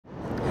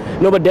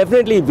No, but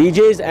definitely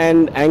VJs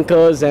and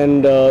anchors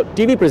and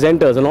TV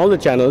presenters on all the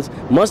channels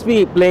must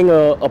be playing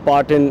a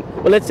part in,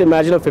 well, let's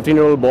imagine a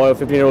 15-year-old boy or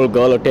 15-year-old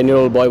girl or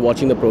 10-year-old boy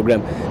watching the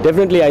program.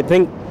 Definitely, I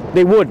think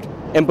they would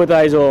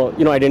empathize or,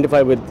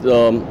 identify with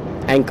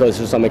anchors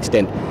to some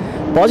extent.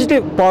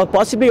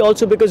 Possibly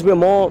also because we're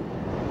more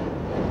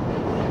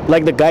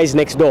like the guys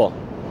next door,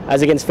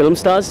 as against film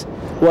stars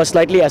who are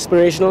slightly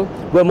aspirational.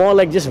 We're more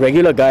like just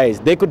regular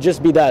guys. They could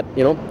just be that,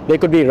 They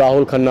could be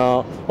Rahul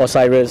Khanna or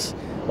Cyrus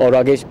or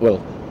Ragesh.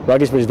 Well,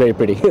 Ragesh is very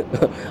pretty.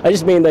 I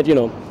just mean that,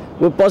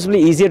 we're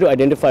possibly easier to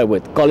identify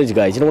with. College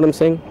guys, you know what I'm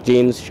saying?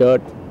 Jeans,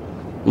 shirt,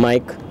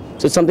 mic.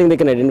 So it's something they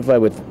can identify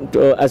with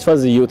as far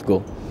as the youth go.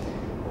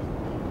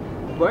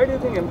 Why do you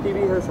think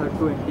MTV has had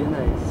to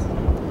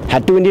Indianize?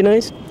 Had to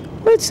Indianize?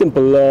 Well, it's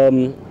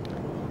simple.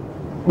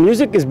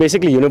 Music is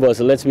basically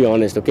universal, let's be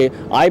honest, okay?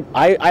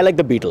 I like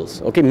the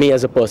Beatles, okay, me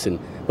as a person.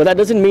 But that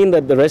doesn't mean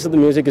that the rest of the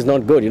music is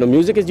not good.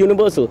 Music is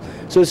universal.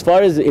 So as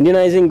far as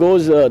Indianizing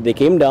goes, they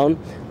came down,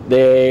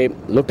 they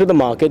looked at the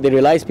market, they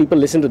realized people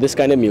listen to this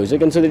kind of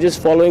music, and so they're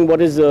just following what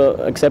is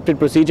accepted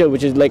procedure,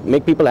 which is like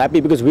make people happy,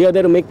 because we are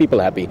there to make people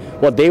happy.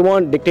 What they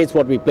want dictates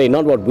what we play,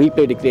 not what we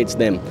play dictates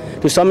them.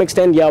 To some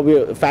extent, yeah,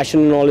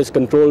 fashion and all is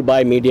controlled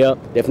by media,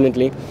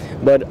 definitely.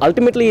 But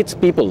ultimately, it's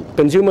people.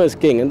 Consumer is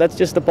king, and that's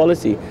just the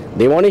policy.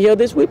 They want to hear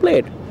this, we play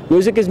it.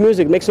 Music is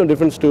music, makes no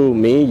difference to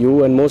me,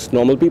 you, and most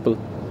normal people.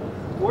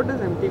 What does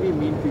MTV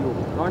mean to you?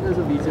 Not as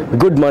a VJ.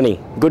 Good money,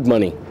 good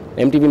money.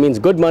 MTV means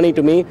good money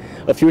to me,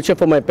 a future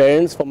for my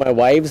parents, for my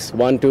wives,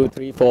 1, 2,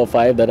 3, 4,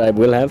 5 that I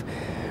will have.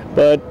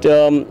 But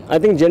I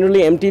think generally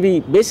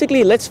MTV,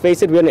 basically, let's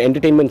face it, we're an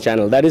entertainment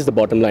channel. That is the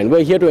bottom line.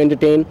 We're here to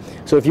entertain.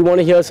 So if you want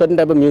to hear a certain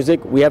type of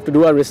music, we have to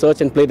do our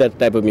research and play that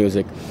type of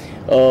music.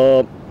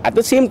 At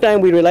the same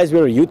time, we realize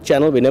we're a youth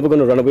channel. We're never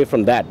going to run away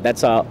from that.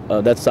 That's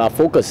our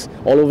focus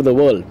all over the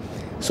world.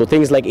 So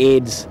things like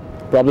AIDS,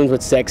 problems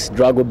with sex,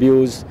 drug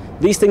abuse,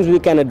 these things we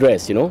can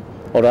address,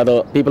 or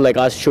rather people like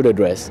us should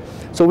address.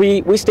 So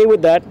we stay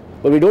with that,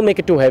 but we don't make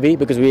it too heavy,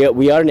 because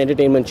we are an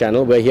entertainment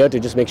channel. We're here to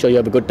just make sure you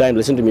have a good time,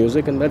 listen to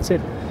music, and that's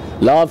it.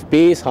 Love,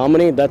 peace,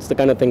 harmony, that's the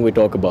kind of thing we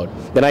talk about.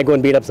 Then I go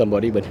and beat up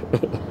somebody, but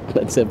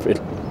that's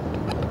separate.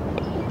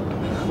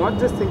 Not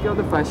just thinking of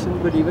the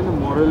fashion, but even the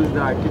morals,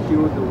 the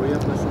attitude, the way a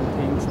person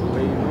thinks, the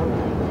way,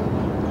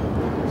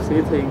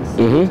 say things.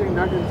 Do you think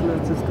that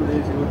influences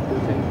today's youth, do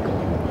you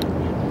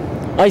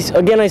think?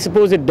 Again, I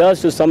suppose it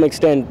does to some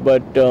extent,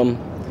 but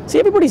see,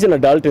 everybody's an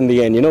adult in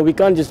the end. We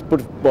can't just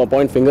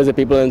point fingers at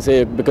people and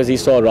say because he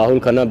saw Rahul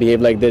Khanna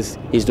behave like this,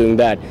 he's doing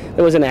that.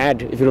 There was an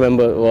ad, if you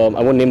remember,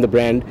 I won't name the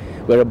brand,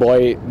 where a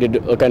boy did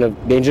a kind of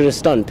dangerous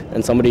stunt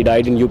and somebody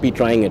died in UP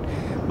trying it.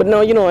 But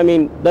now, I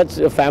mean, that's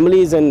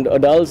families and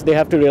adults, they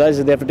have to realize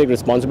that they have to take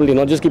responsibility,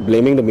 not just keep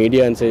blaming the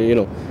media and say,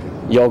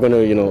 you're going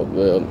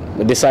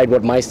to, decide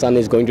what my son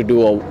is going to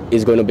do or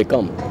is going to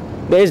become.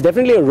 There is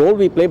definitely a role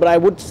we play, but I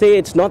would say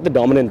it's not the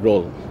dominant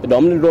role. The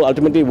dominant role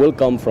ultimately will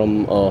come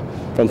from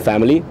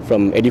family,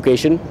 from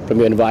education, from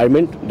your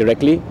environment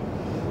directly.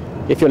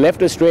 If you're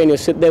left astray and you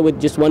sit there with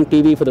just one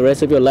TV for the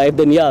rest of your life,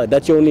 then yeah,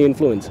 that's your only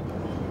influence.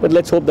 But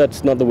let's hope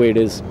that's not the way it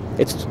is.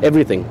 It's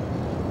everything.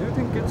 Do you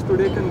think kids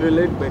today can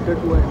relate better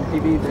to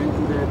MTV than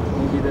to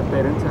maybe their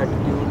parents'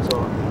 attitudes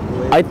or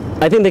the way?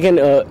 I think they can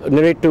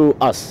narrate to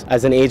us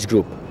as an age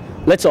group.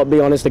 Let's all be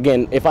honest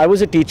again. If I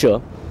was a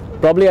teacher,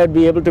 probably I'd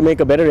be able to make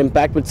a better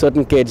impact with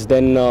certain kids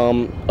than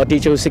a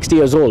teacher who's 60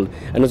 years old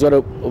and has got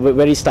a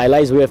very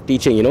stylized way of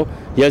teaching,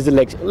 Here's the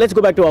lecture. Let's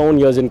go back to our own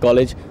years in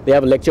college. They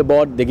have a lecture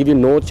board, they give you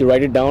notes, you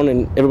write it down,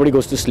 and everybody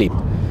goes to sleep.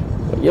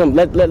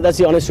 That's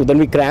the honest truth. Then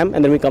we cram,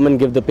 and then we come and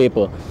give the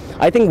paper.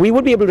 I think we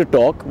would be able to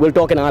talk. We'll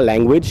talk in our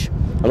language.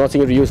 I'm not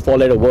saying you have to use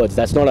 4-letter words.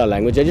 That's not our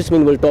language. I just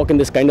mean we'll talk in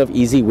this kind of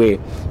easy way,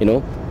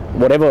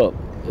 whatever.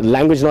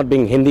 Language not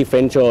being Hindi,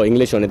 French or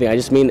English or anything. I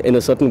just mean in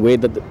a certain way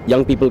that the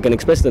young people can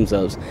express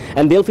themselves,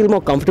 and they'll feel more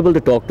comfortable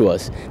to talk to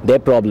us. Their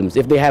problems,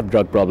 if they have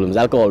drug problems,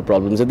 alcohol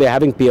problems, if they're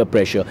having peer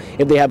pressure,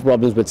 if they have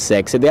problems with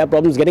sex, if they have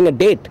problems getting a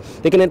date,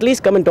 they can at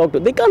least come and talk to.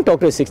 They can't talk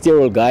to a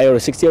 60-year-old guy or a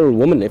 60-year-old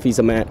woman if he's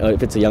a man,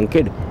 if it's a young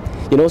kid.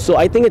 So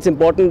I think it's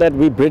important that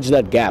we bridge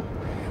that gap.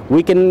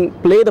 We can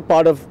play the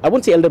part of, I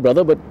won't say elder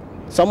brother, but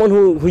someone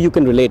who you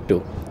can relate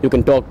to, you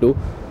can talk to.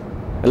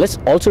 And let's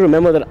also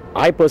remember that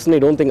I personally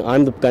don't think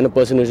I'm the kind of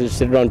person who should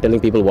sit around telling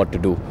people what to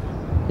do,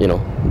 Do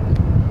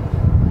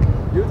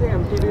you think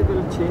MTV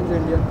will change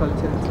Indian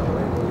culture in some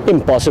way?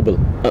 Impossible.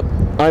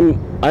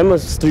 I'm a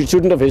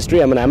student of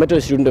history, I'm an amateur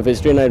student of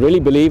history, and I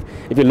really believe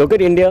if you look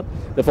at India,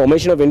 the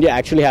formation of India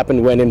actually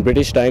happened when in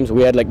British times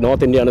we had like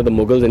North India under the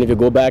Mughals, and if you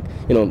go back,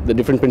 the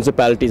different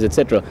principalities,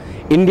 etc.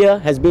 India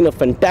has been a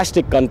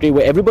fantastic country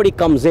where everybody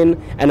comes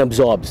in and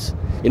absorbs.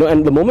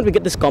 And the moment we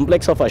get this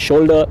complex off our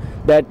shoulder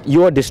that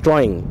you are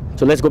destroying,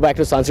 so let's go back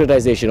to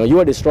Sanskritization, or you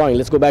are destroying,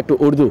 let's go back to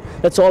Urdu,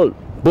 that's all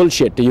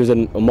bullshit, to use a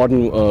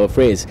modern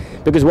phrase.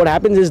 Because what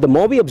happens is the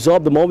more we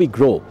absorb, the more we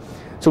grow.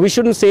 So we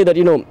shouldn't say that,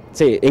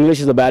 say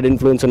English is a bad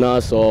influence on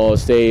us, or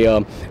say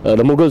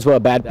the Mughals were a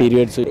bad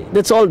period. So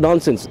that's all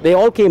nonsense. They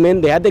all came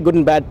in, they had their good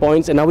and bad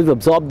points, and now we've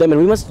absorbed them, and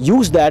we must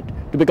use that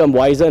to become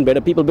wiser and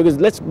better people. Because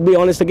let's be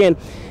honest again,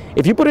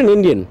 if you put an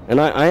Indian,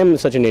 and I am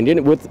such an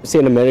Indian, with say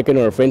an American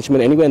or a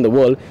Frenchman anywhere in the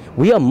world,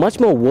 we are much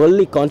more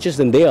worldly conscious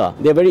than they are.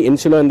 They're very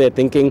insular in their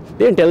thinking.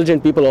 They're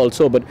intelligent people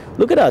also, but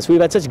look at us. We've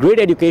had such great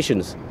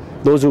educations.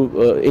 Those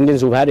who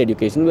Indians who've had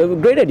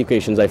education, great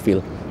educations, I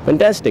feel.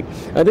 Fantastic.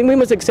 I think we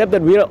must accept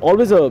that we are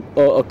always a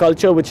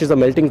culture which is a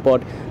melting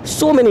pot.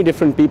 So many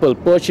different people,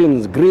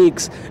 Persians,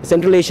 Greeks,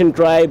 Central Asian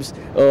tribes,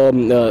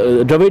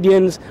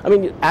 Dravidians, I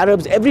mean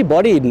Arabs,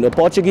 everybody,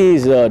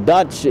 Portuguese,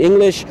 Dutch,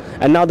 English,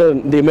 and now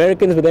the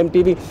Americans with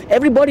MTV.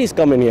 Everybody's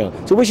coming here.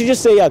 So we should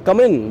just say, yeah, come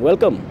in,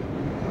 welcome,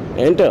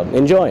 enter,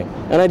 enjoy.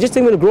 And I just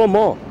think we'll grow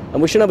more.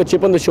 And we shouldn't have a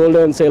chip on the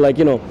shoulder and say like,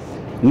 no.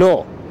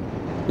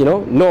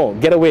 No,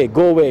 get away,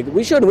 go away.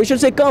 We should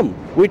say come.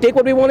 We take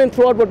what we want and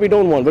throw out what we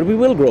don't want, but we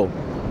will grow.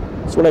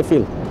 That's what I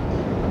feel.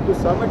 To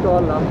sum it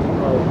all up,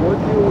 what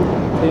do you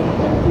think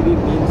MTV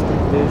means to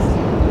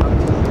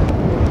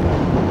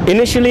this?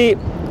 Initially,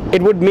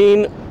 it would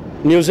mean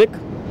music,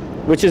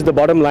 which is the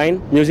bottom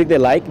line. Music they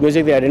like,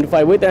 music they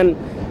identify with, and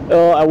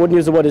I wouldn't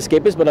use the word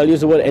escapist, but I'll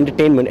use the word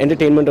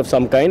entertainment of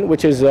some kind,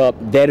 which is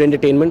their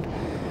entertainment.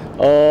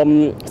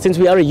 Since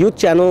we are a youth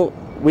channel,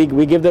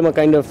 we give them a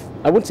kind of,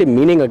 I wouldn't say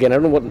meaning again, I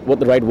don't know what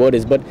the right word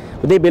is, but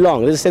they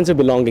belong. There's a sense of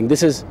belonging.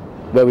 This is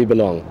where we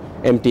belong.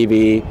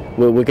 MTV,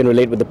 we can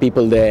relate with the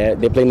people there.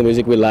 They're playing the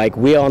music we like.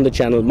 We are on the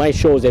channel. My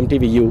shows,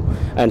 MTVU,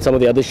 and some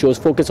of the other shows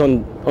focus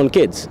on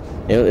kids.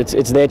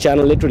 It's their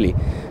channel literally.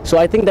 So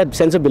I think that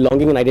sense of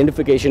belonging and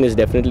identification is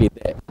definitely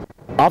there.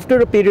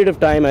 After a period of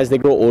time, as they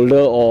grow older,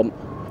 or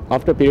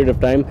after a period of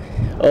time,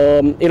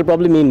 it'll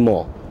probably mean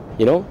more.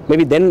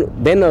 Maybe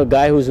then a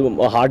guy who's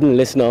a hardened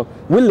listener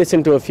will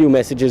listen to a few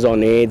messages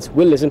on AIDS,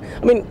 will listen.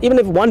 I mean, even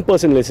if one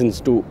person listens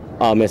to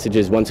our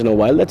messages once in a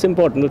while, that's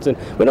important.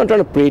 We're not trying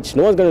to preach.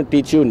 No one's going to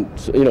teach you,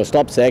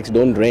 stop sex,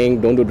 don't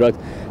drink, don't do drugs.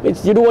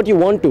 You do what you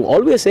want to.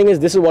 All we're saying is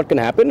this is what can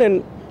happen,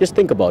 and just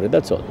think about it.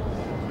 That's all.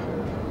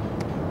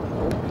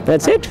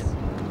 That's it.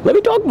 Let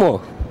me talk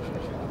more.